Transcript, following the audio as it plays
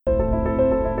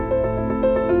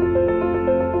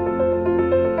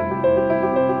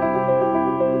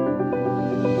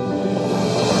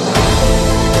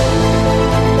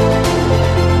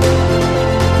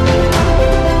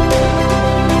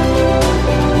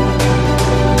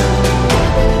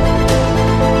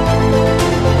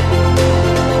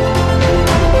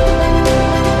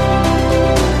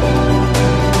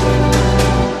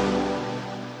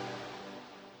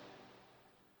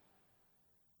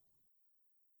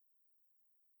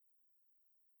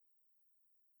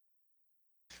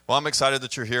Well, I'm excited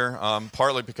that you're here,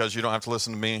 partly because you don't have to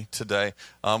listen to me today.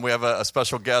 We have a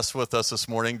special guest with us this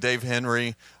morning, Dave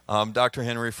Henry. Dr.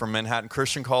 Henry from Manhattan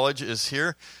Christian College is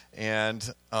here,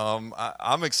 and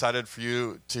I'm excited for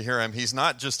you to hear him. He's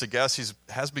not just a guest, he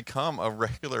has become a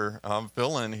regular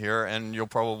fill-in here, and you'll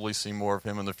probably see more of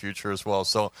him in the future as well.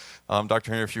 So,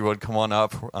 Dr. Henry, if you would come on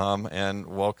up and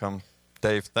welcome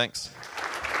Dave. Thanks.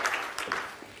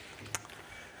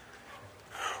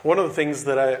 One of the things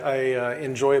that I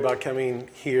enjoy about coming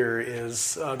here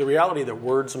is the reality that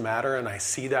words matter, and I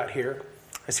see that here.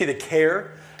 I see the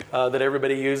care that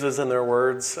everybody uses in their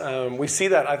words. We see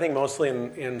that, I think, mostly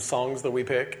in songs that we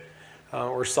pick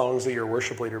or songs that your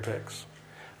worship leader picks.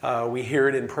 We hear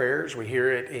it in prayers. We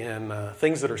hear it in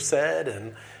things that are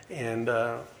said, and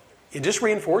it just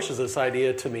reinforces this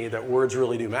idea to me that words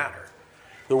really do matter.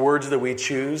 The words that we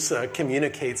choose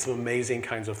communicate some amazing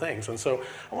kinds of things. And so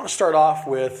I want to start off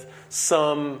with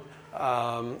some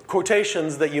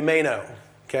quotations that you may know,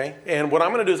 okay? And what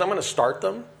I'm going to do is I'm going to start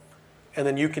them, and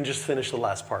then you can just finish the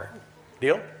last part.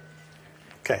 Deal?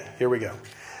 Okay, here we go.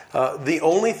 The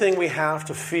only thing we have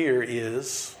to fear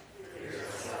is...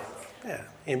 Yeah.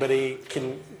 Anybody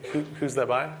who's that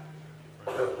by?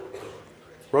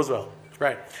 Roosevelt.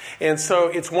 Right. And so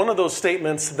it's one of those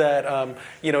statements that,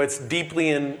 it's deeply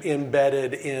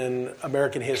embedded in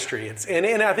American history.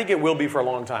 And I think it will be for a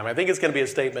long time. I think it's going to be a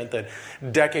statement that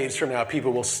decades from now,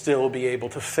 people will still be able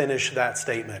to finish that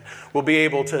statement. We'll be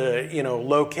able to,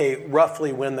 locate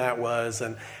roughly when that was.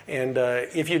 And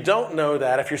if you don't know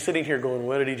that, if you're sitting here going,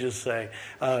 what did he just say?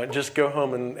 Just go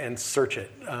home and search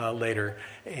it later,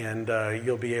 and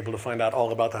you'll be able to find out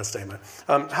all about that statement.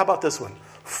 How about this one?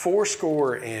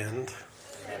 80 and...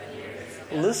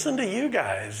 Listen to you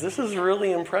guys. This is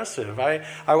really impressive.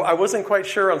 I wasn't quite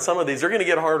sure on some of these. They're going to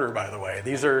get harder, by the way.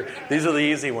 These are the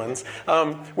easy ones.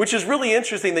 Which is really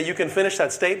interesting that you can finish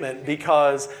that statement,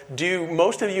 because do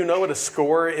most of you know what a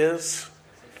score is?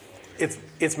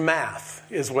 It's math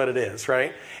is what it is,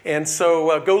 right? And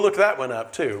so go look that one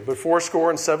up too. But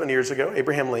 7 years ago,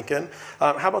 Abraham Lincoln.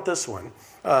 How about this one?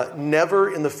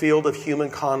 Never in the field of human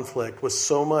conflict was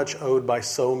so much owed by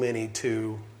so many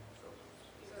to...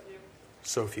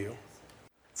 so few.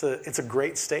 It's a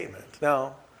great statement.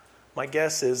 Now, my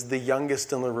guess is the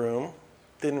youngest in the room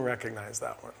didn't recognize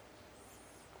that one.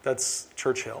 That's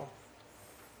Churchill.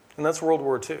 And that's World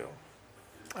War II.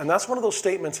 And that's one of those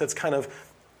statements that's kind of,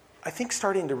 I think,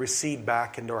 starting to recede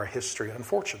back into our history,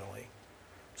 unfortunately.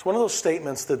 It's one of those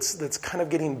statements that's kind of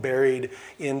getting buried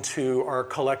into our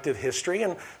collective history,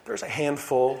 and there's a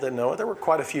handful that know it. There were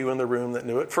quite a few in the room that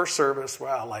knew it. First service,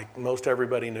 wow, like most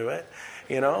everybody knew it,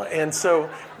 And so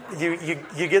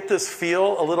you get this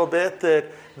feel a little bit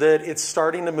that it's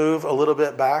starting to move a little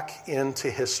bit back into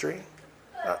history.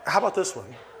 How about this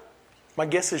one? My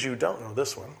guess is you don't know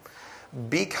this one.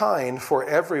 Be kind, for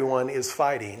everyone is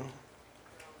fighting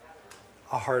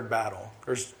a hard battle.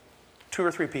 There's 2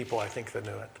 or 3 people, I think, that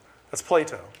knew it. That's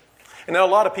Plato. And now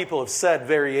a lot of people have said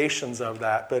variations of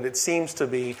that, but it seems to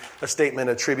be a statement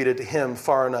attributed to him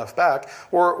far enough back.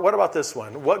 Or what about this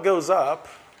one? What goes up?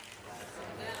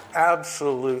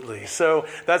 Absolutely. So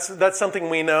that's something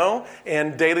we know,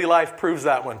 and daily life proves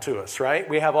that one to us, right?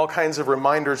 We have all kinds of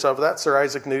reminders of that. Sir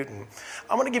Isaac Newton.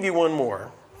 I'm going to give you one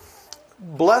more.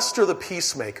 Blessed are the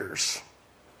peacemakers,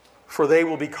 for they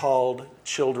will be called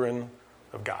children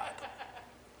of God.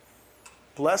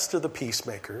 Blessed are the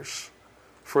peacemakers,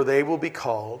 for they will be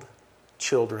called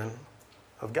children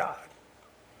of God.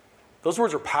 Those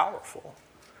words are powerful.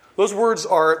 Those words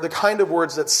are the kind of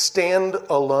words that stand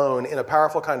alone in a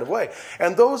powerful kind of way.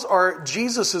 And those are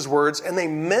Jesus' words, and they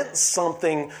meant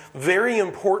something very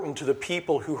important to the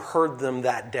people who heard them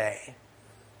that day.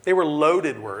 They were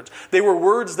loaded words. They were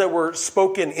words that were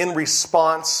spoken in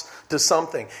response to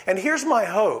something. And here's my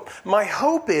hope. My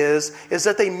hope is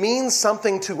that they mean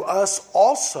something to us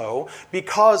also,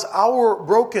 because our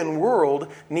broken world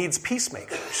needs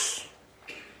peacemakers.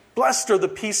 Blessed are the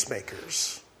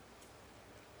peacemakers,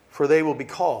 for they will be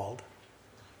called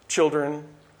children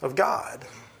of God.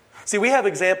 See, we have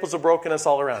examples of brokenness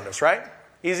all around us, right?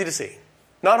 Easy to see.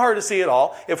 Not hard to see at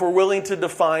all if we're willing to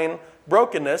define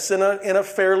brokenness in a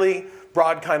fairly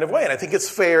broad kind of way. And I think it's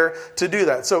fair to do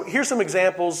that. So here's some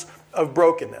examples of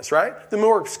brokenness, right? The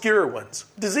more obscure ones.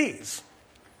 Disease.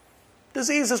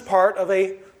 Disease is part of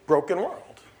a broken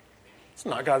world. It's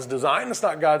not God's design, it's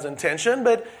not God's intention,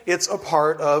 but it's a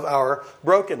part of our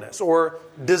brokenness. Or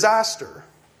disaster.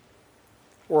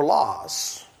 Or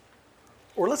loss.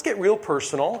 Or let's get real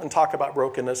personal and talk about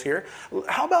brokenness here.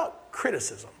 How about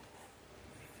criticism?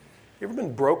 You ever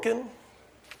been broken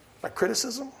by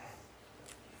criticism?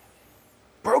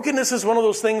 Brokenness is one of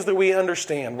those things that we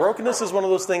understand. Brokenness is one of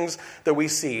those things that we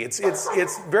see.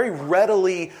 It's very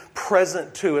readily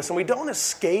present to us, and we don't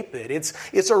escape it.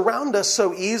 It's around us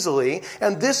so easily.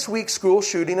 And this week's school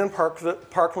shooting in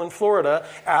Parkland, Florida,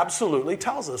 absolutely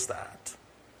tells us that.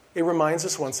 It reminds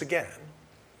us once again,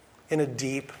 in a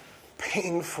deep,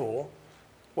 painful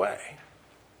way.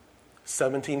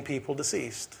 17 people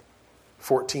deceased,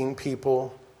 14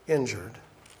 people injured,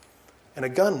 and a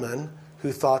gunman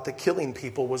who thought that killing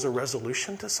people was a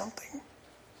resolution to something.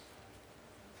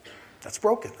 That's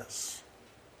brokenness.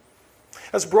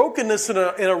 That's brokenness in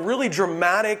a really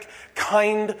dramatic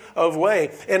kind of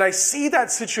way. And I see that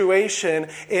situation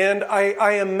and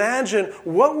I imagine,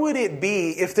 what would it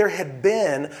be if there had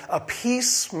been a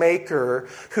peacemaker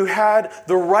who had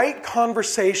the right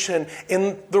conversation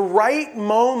in the right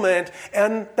moment,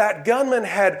 and that gunman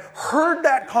had heard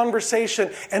that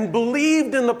conversation and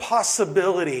believed in the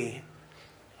possibility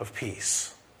of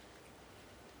peace?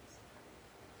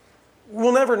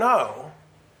 We'll never know.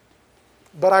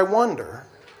 But I wonder,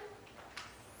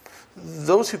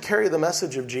 those who carry the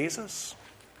message of Jesus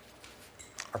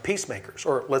are peacemakers.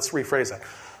 Or let's rephrase that.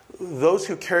 Those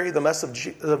who carry the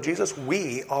message of Jesus,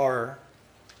 we are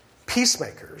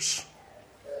peacemakers.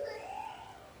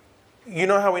 You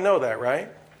know how we know that, right?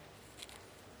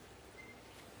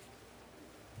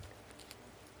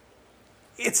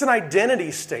 It's an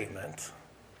identity statement.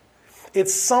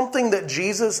 It's something that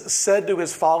Jesus said to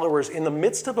his followers in the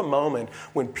midst of a moment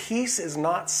when peace is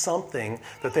not something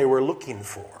that they were looking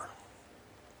for.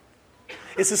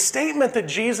 It's a statement that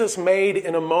Jesus made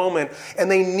in a moment, and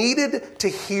they needed to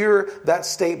hear that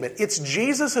statement. It's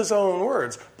Jesus' own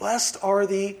words. Blessed are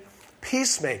the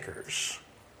peacemakers,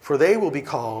 for they will be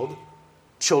called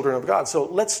children of God. So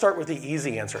let's start with the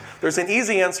easy answer. There's an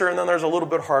easy answer, and then there's a little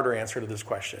bit harder answer to this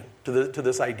question, to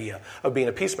this idea of being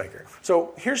a peacemaker.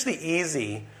 So here's the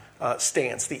easy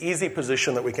stance, the easy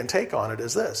position that we can take on it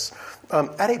is this.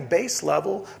 At a base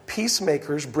level,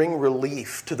 peacemakers bring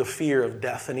relief to the fear of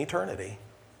death and eternity.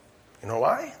 You know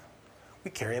why?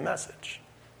 We carry a message.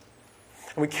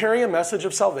 And we carry a message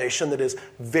of salvation that is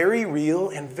very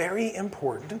real and very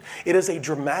important. It is a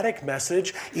dramatic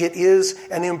message. It is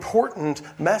an important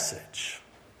message.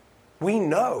 We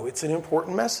know it's an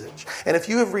important message. And if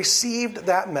you have received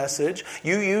that message,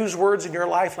 you use words in your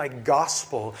life like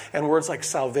gospel and words like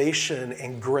salvation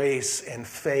and grace and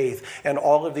faith and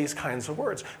all of these kinds of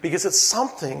words, because it's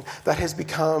something that has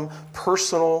become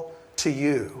personal to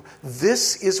you.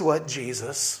 This is what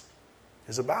Jesus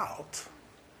is about.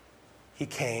 He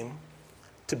came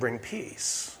to bring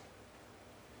peace.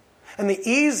 And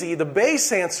the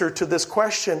base answer to this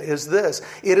question is this.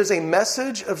 It is a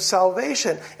message of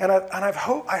salvation. And I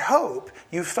hope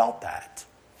you felt that.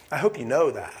 I hope you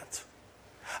know that.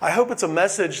 I hope it's a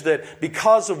message that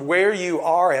because of where you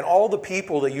are and all the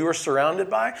people that you are surrounded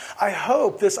by, I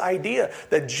hope this idea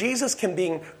that Jesus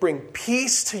can bring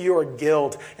peace to your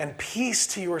guilt and peace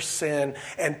to your sin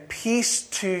and peace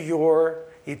to your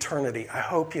eternity. I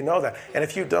hope you know that. And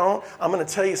if you don't, I'm going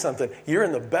to tell you something. You're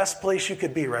in the best place you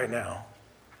could be right now.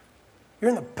 You're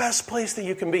in the best place that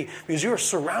you can be because you are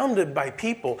surrounded by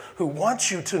people who want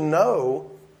you to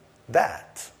know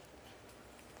that.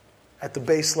 At the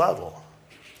base level,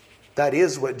 that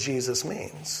is what Jesus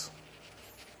means.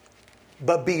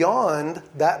 But beyond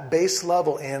that base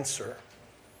level answer,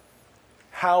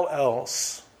 how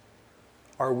else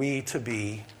are we to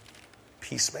be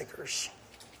peacemakers?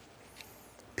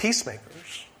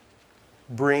 Peacemakers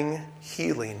bring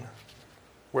healing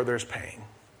where there's pain.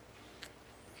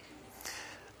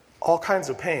 All kinds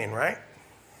of pain, right?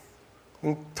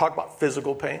 We can talk about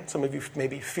physical pain. Some of you may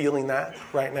be feeling that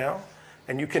right now,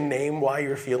 and you can name why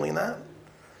you're feeling that.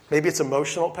 Maybe it's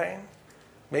emotional pain.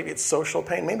 Maybe it's social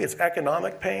pain. Maybe it's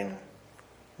economic pain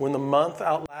when the month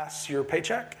outlasts your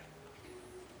paycheck.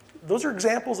 Those are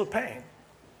examples of pain.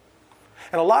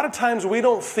 And a lot of times we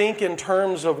don't think in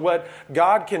terms of what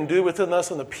God can do within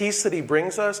us and the peace that He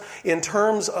brings us in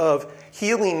terms of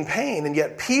healing pain. And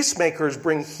yet peacemakers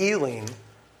bring healing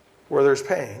where there's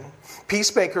pain.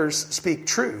 Peacemakers speak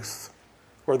truth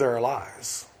where there are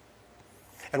lies.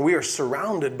 And we are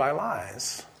surrounded by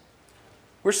lies.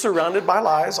 We're surrounded by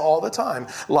lies all the time.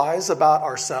 Lies about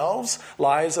ourselves,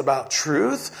 lies about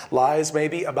truth, lies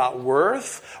maybe about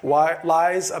worth,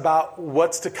 lies about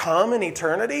what's to come in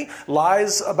eternity,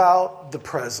 lies about the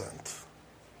present.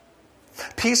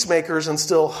 Peacemakers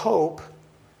instill hope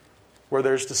where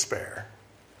there's despair.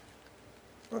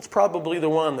 That's probably the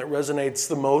one that resonates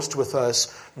the most with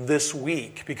us this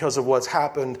week because of what's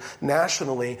happened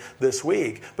nationally this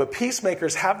week. But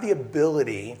peacemakers have the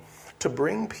ability to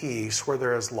bring peace where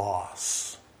there is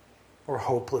loss. or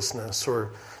hopelessness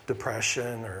or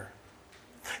depression or...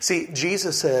 See,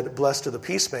 Jesus said, "Blessed are the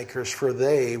peacemakers, for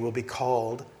they will be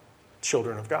called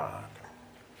children of God."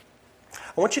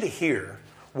 I want you to hear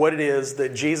what it is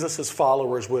that Jesus'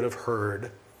 followers would have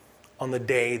heard on the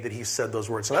day that he said those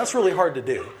words. And that's really hard to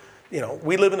do.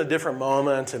 We live in a different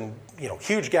moment and,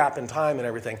 huge gap in time and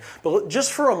everything. But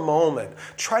just for a moment,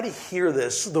 try to hear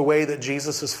this the way that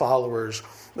Jesus' followers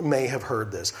may have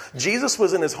heard this. Jesus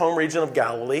was in his home region of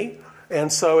Galilee.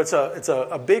 And so it's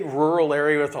a big rural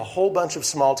area with a whole bunch of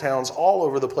small towns all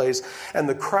over the place. And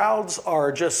the crowds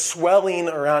are just swelling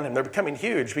around him. They're becoming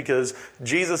huge because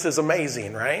Jesus is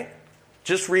amazing, right?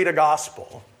 Just read a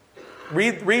gospel.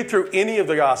 Read through any of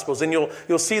the Gospels, and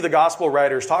you'll see the Gospel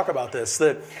writers talk about this,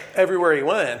 that everywhere he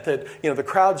went, that the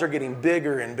crowds are getting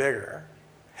bigger and bigger.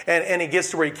 And he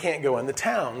gets to where he can't go in the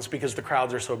towns because the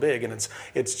crowds are so big, and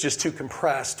it's just too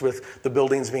compressed with the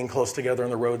buildings being close together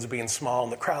and the roads being small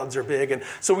and the crowds are big. And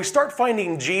so we start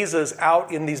finding Jesus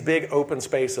out in these big open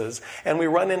spaces, and we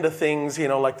run into things,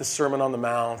 like the Sermon on the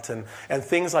Mount and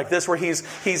things like this, where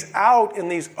he's out in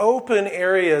these open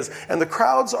areas, and the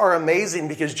crowds are amazing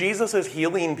because Jesus is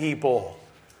healing people,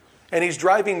 and he's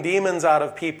driving demons out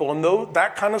of people, and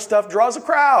that kind of stuff draws a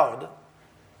crowd.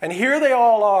 And here they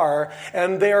all are,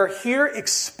 and they're here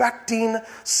expecting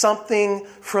something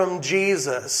from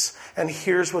Jesus. And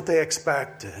here's what they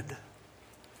expected.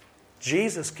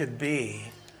 Jesus could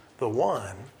be the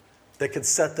one that could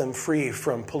set them free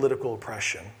from political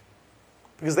oppression.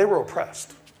 Because they were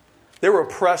oppressed. They were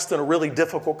oppressed in a really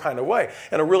difficult kind of way,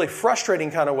 in a really frustrating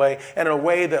kind of way, and in a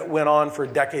way that went on for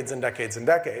decades and decades and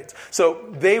decades. So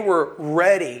they were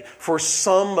ready for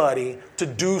somebody to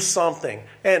do something.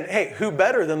 And hey, who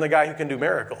better than the guy who can do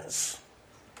miracles?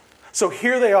 So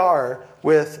here they are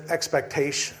with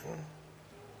expectation.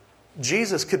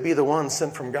 Jesus could be the one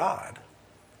sent from God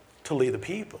to lead the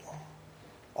people.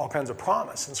 All kinds of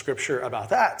promise in Scripture about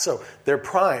that. So they're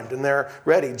primed and they're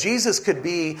ready. Jesus could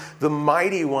be the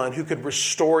mighty one who could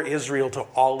restore Israel to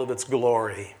all of its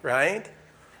glory, right?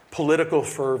 Political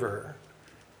fervor,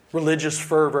 religious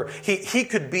fervor. He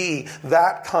could be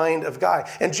that kind of guy.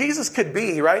 And Jesus could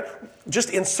be, right? Just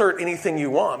insert anything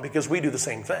you want because we do the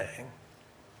same thing.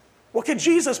 What could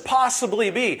Jesus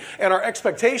possibly be? And our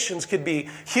expectations could be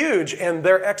huge, and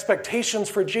their expectations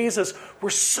for Jesus were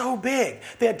so big.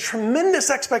 They had tremendous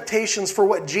expectations for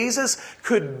what Jesus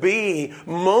could be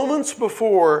moments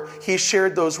before he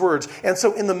shared those words. And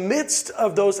so in the midst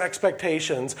of those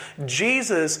expectations,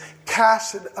 Jesus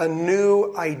casted a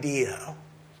new idea.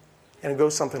 And it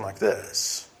goes something like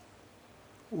this.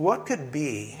 What could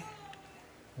be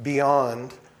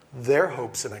beyond their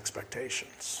hopes and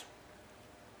expectations?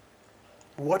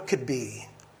 What could be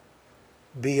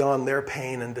beyond their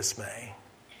pain and dismay?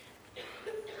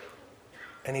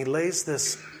 And he lays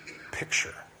this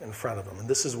picture in front of them. And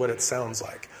this is what it sounds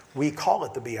like. We call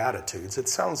it the Beatitudes. It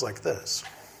sounds like this.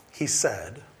 He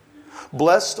said,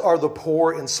 "Blessed are the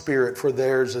poor in spirit, for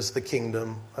theirs is the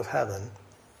kingdom of heaven.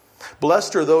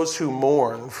 Blessed are those who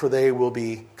mourn, for they will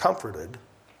be comforted.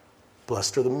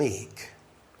 Blessed are the meek,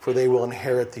 for they will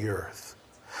inherit the earth.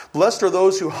 Blessed are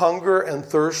those who hunger and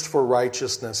thirst for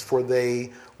righteousness, for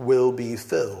they will be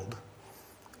filled.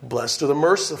 Blessed are the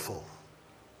merciful,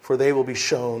 for they will be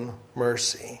shown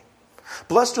mercy.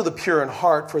 Blessed are the pure in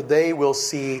heart, for they will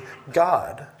see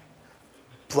God.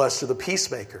 Blessed are the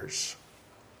peacemakers,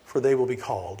 for they will be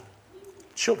called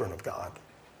children of God.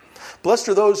 Blessed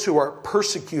are those who are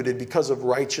persecuted because of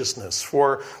righteousness,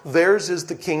 for theirs is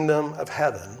the kingdom of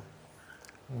heaven.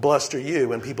 Blessed are you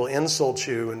when people insult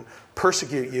you and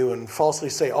persecute you and falsely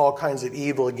say all kinds of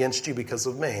evil against you because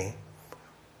of me.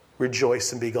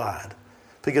 Rejoice and be glad,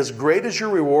 because great is your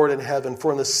reward in heaven,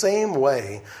 for in the same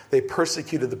way they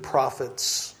persecuted the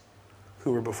prophets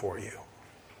who were before you."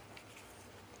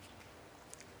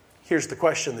 Here's the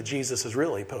question that Jesus is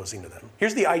really posing to them.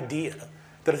 Here's the idea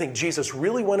that I think Jesus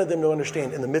really wanted them to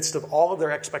understand in the midst of all of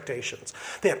their expectations.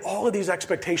 They had all of these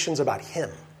expectations about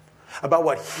him, about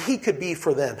what he could be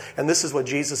for them. And this is what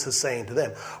Jesus is saying to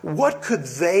them. What could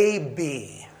they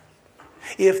be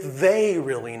if they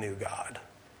really knew God?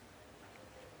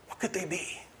 What could they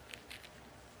be?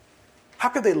 How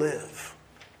could they live?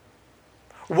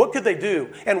 What could they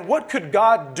do? And what could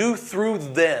God do through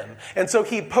them? And so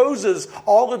he poses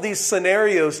all of these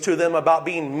scenarios to them about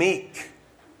being meek,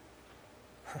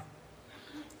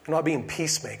 about being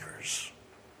peacemakers,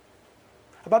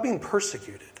 about being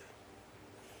persecuted,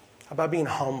 about being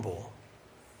humble,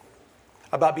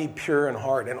 about being pure in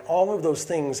heart. And all of those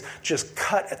things just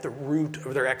cut at the root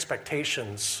of their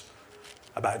expectations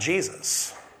about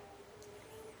Jesus.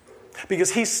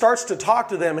 Because he starts to talk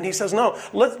to them and he says, no,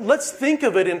 let's think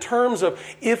of it in terms of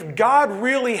if God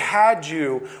really had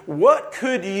you, what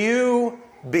could you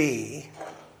be?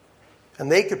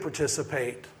 And they could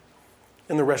participate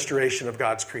in the restoration of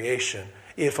God's creation,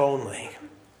 if only.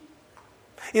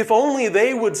 If only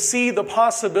they would see the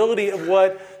possibility of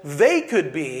what they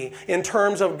could be in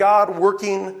terms of God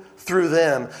working through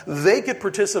them. They could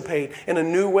participate in a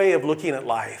new way of looking at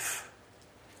life.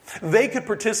 They could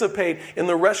participate in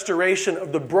the restoration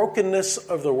of the brokenness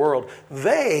of the world.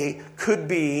 They could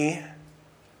be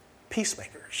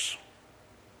peacemakers.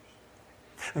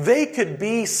 They could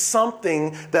be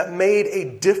something that made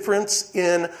a difference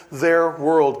in their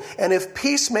world. And if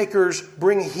peacemakers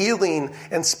bring healing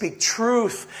and speak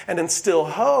truth and instill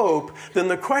hope, then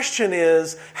the question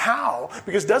is, how?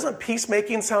 Because doesn't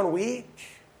peacemaking sound weak?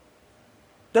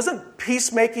 Doesn't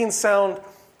peacemaking sound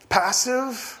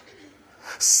passive?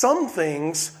 Some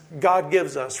things God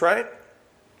gives us, right?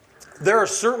 There are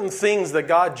certain things that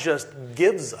God just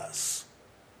gives us.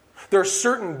 There are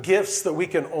certain gifts that we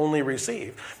can only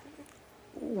receive.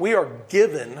 We are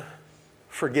given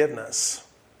forgiveness.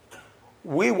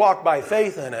 We walk by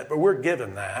faith in it, but we're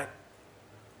given that.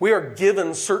 We are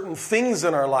given certain things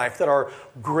in our life that are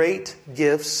great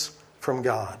gifts from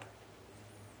God.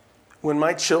 When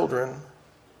my children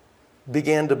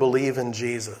began to believe in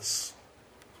Jesus,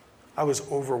 I was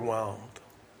overwhelmed.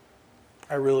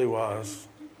 I really was.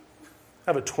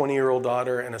 I have a 20-year-old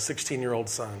daughter and a 16-year-old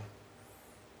son.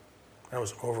 I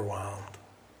was overwhelmed.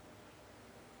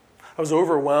 I was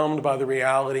overwhelmed by the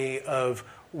reality of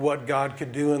what God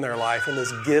could do in their life and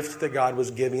this gift that God was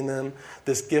giving them,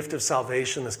 this gift of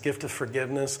salvation, this gift of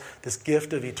forgiveness, this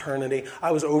gift of eternity.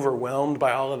 I was overwhelmed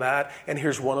by all of that, and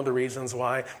here's one of the reasons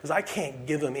why. Because I can't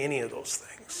give them any of those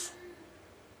things.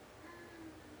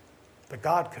 But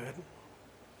God could.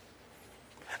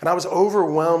 And I was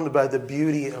overwhelmed by the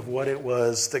beauty of what it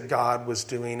was that God was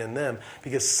doing in them.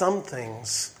 Because some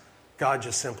things God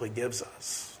just simply gives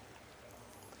us.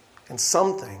 And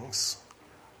some things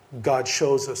God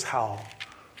shows us how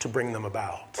to bring them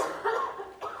about.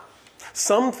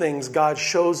 Some things God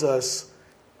shows us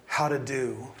how to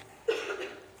do.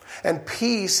 And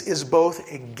peace is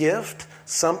both a gift,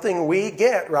 something we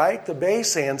get, right? The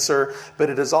base answer, but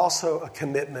it is also a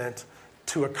commitment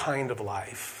to a kind of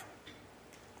life.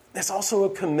 It's also a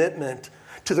commitment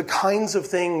to the kinds of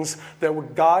things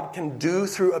that God can do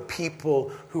through a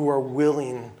people who are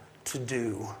willing to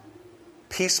do.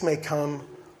 Peace may come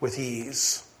with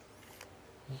ease,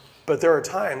 but there are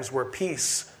times where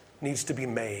peace needs to be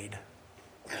made.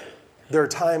 There are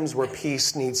times where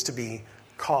peace needs to be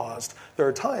caused. There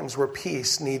are times where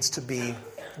peace needs to be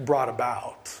brought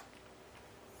about.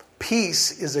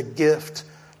 Peace is a gift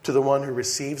to the one who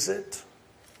receives it.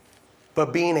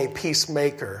 But being a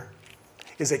peacemaker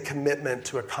is a commitment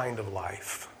to a kind of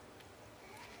life.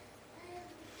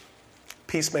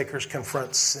 Peacemakers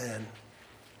confront sin,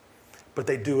 but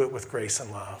they do it with grace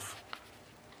and love.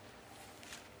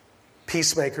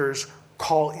 Peacemakers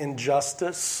call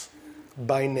injustice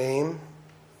by name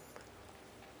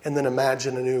and then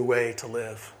imagine a new way to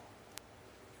live.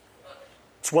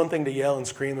 It's one thing to yell and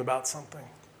scream about something.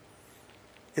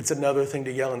 It's another thing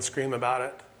to yell and scream about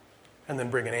it and then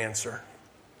bring an answer.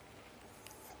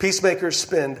 Peacemakers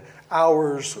spend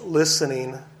hours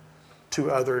listening to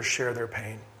others share their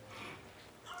pain.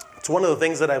 It's one of the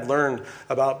things that I've learned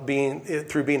about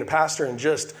through being a pastor and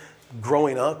just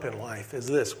growing up in life is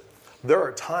this. There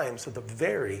are times that the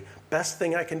very best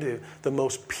thing I can do, the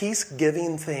most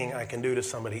peace-giving thing I can do to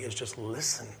somebody is just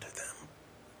listen to them.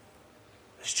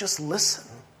 It's just listen.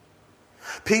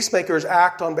 Peacemakers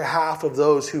act on behalf of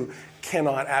those who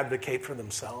cannot advocate for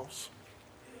themselves.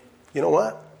 You know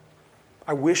what?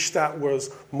 I wish that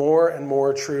was more and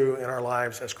more true in our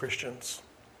lives as Christians.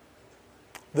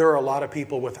 There are a lot of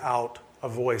people without a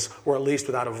voice, or at least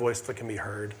without a voice that can be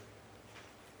heard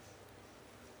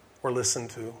or listened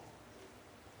to.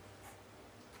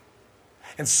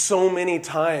 And so many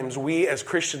times we as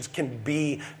Christians can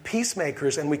be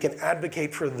peacemakers and we can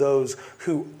advocate for those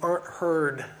who aren't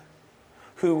heard,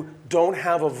 who don't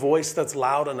have a voice that's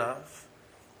loud enough.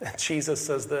 And Jesus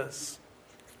says this,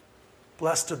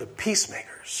 blessed are the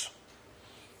peacemakers,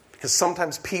 because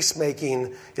sometimes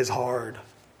peacemaking is hard.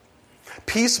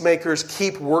 Peacemakers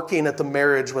keep working at the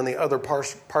marriage when the other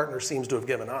partner seems to have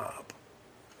given up.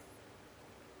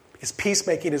 Because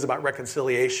peacemaking is about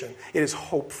reconciliation. It is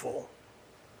hopeful.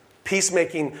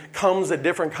 Peacemaking comes at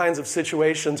different kinds of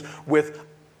situations with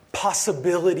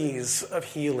possibilities of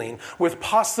healing, with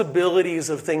possibilities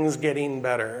of things getting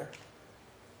better.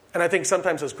 And I think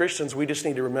sometimes as Christians, we just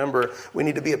need to remember we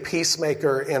need to be a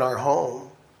peacemaker in our home.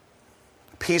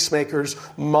 Peacemakers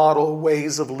model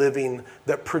ways of living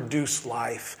that produce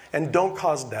life and don't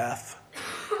cause death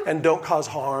and don't cause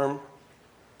harm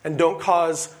and don't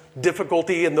cause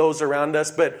difficulty in those around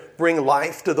us, but bring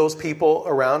life to those people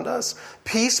around us.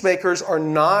 Peacemakers are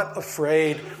not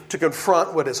afraid to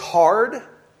confront what is hard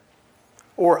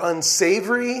or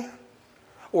unsavory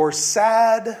or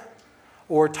sad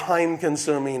or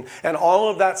time-consuming. And all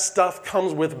of that stuff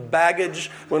comes with baggage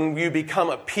when you become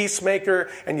a peacemaker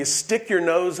and you stick your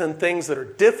nose in things that are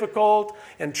difficult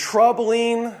and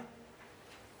troubling.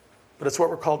 But it's what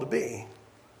we're called to be.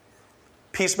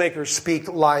 Peacemakers speak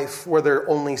life where there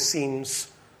only seems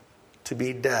to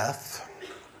be death.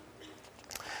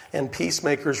 And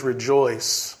peacemakers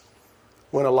rejoice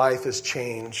when a life is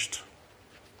changed.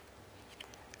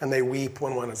 And they weep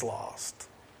when one is lost.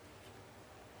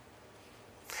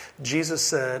 Jesus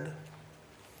said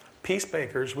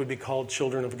peacemakers would be called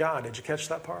children of God. Did you catch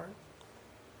that part?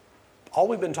 All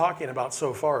we've been talking about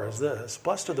so far is this: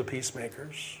 blessed are the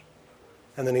peacemakers.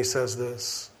 And then he says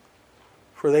this: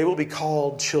 for they will be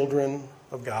called children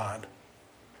of God.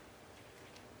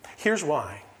 Here's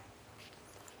why.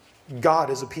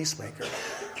 God is a peacemaker.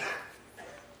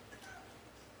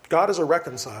 God is a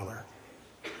reconciler.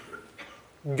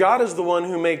 God is the one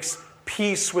who makes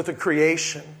peace with a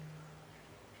creation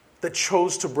that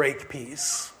chose to break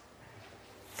peace.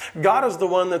 God is the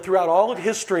one that throughout all of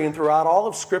history and throughout all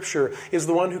of Scripture is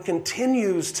the one who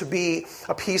continues to be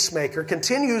a peacemaker,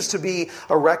 continues to be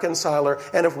a reconciler.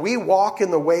 And if we walk in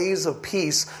the ways of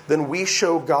peace, then we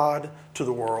show God to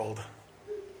the world.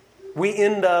 We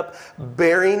end up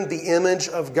bearing the image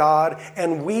of God,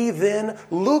 and we then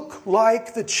look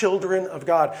like the children of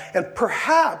God. And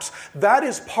perhaps that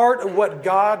is part of what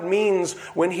God means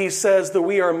when He says that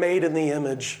we are made in the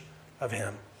image of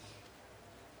Him.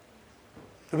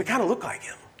 That we kind of look like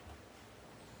Him.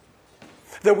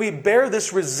 That we bear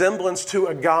this resemblance to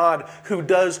a God who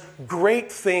does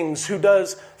great things, who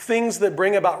does things that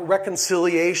bring about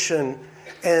reconciliation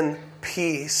and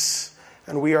peace.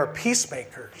 And we are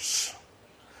peacemakers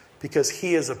because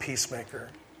He is a peacemaker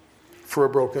for a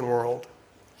broken world.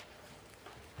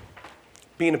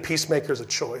 Being a peacemaker is a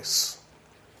choice.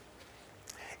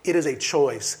 It is a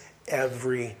choice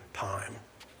every time.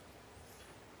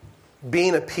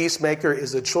 Being a peacemaker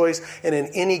is a choice, and in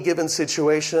any given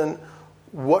situation,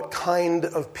 what kind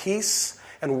of peace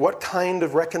and what kind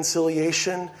of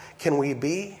reconciliation can we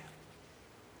be?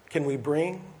 Can we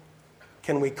bring?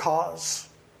 Can we cause?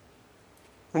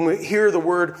 When we hear the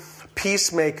word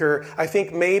peacemaker, I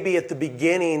think maybe at the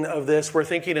beginning of this, we're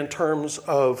thinking in terms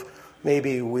of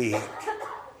maybe we.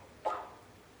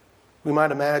 We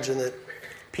might imagine that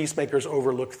peacemakers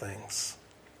overlook things.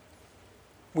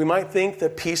 We might think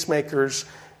that peacemakers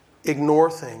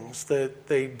ignore things, that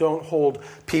they don't hold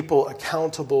people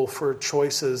accountable for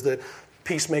choices, that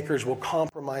peacemakers will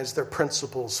compromise their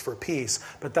principles for peace.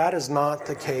 But that is not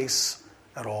the case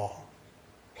at all.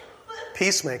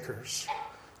 Peacemakers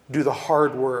do the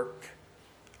hard work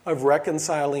of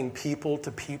reconciling people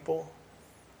to people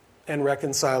and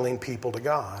reconciling people to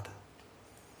God.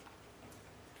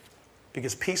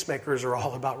 Because peacemakers are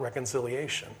all about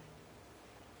reconciliation.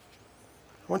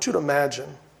 I want you to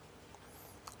imagine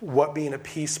what being a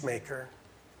peacemaker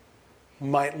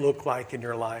might look like in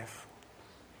your life.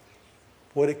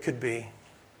 What it could be.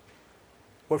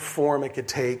 What form it could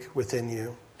take within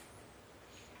you.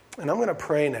 And I'm going to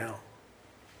pray now.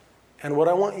 And what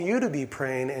I want you to be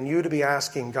praying and you to be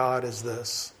asking God is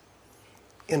this: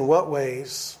 in what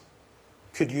ways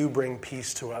could you bring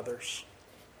peace to others?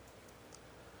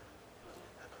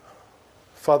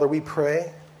 Father, we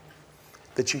pray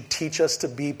that you teach us to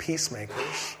be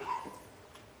peacemakers.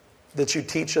 That you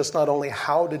teach us not only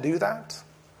how to do that,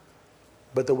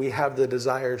 but that we have the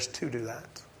desires to do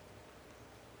that.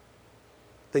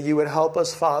 That you would help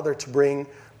us, Father, to bring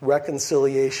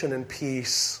reconciliation and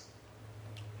peace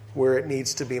where it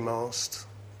needs to be most.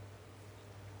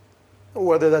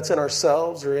 Whether that's in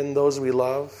ourselves or in those we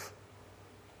love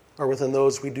or within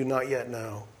those we do not yet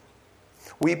know.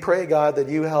 We pray, God, that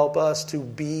you help us to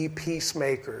be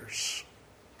peacemakers.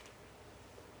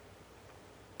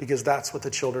 Because that's what the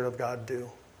children of God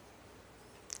do.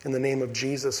 In the name of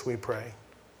Jesus we pray.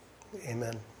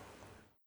 Amen.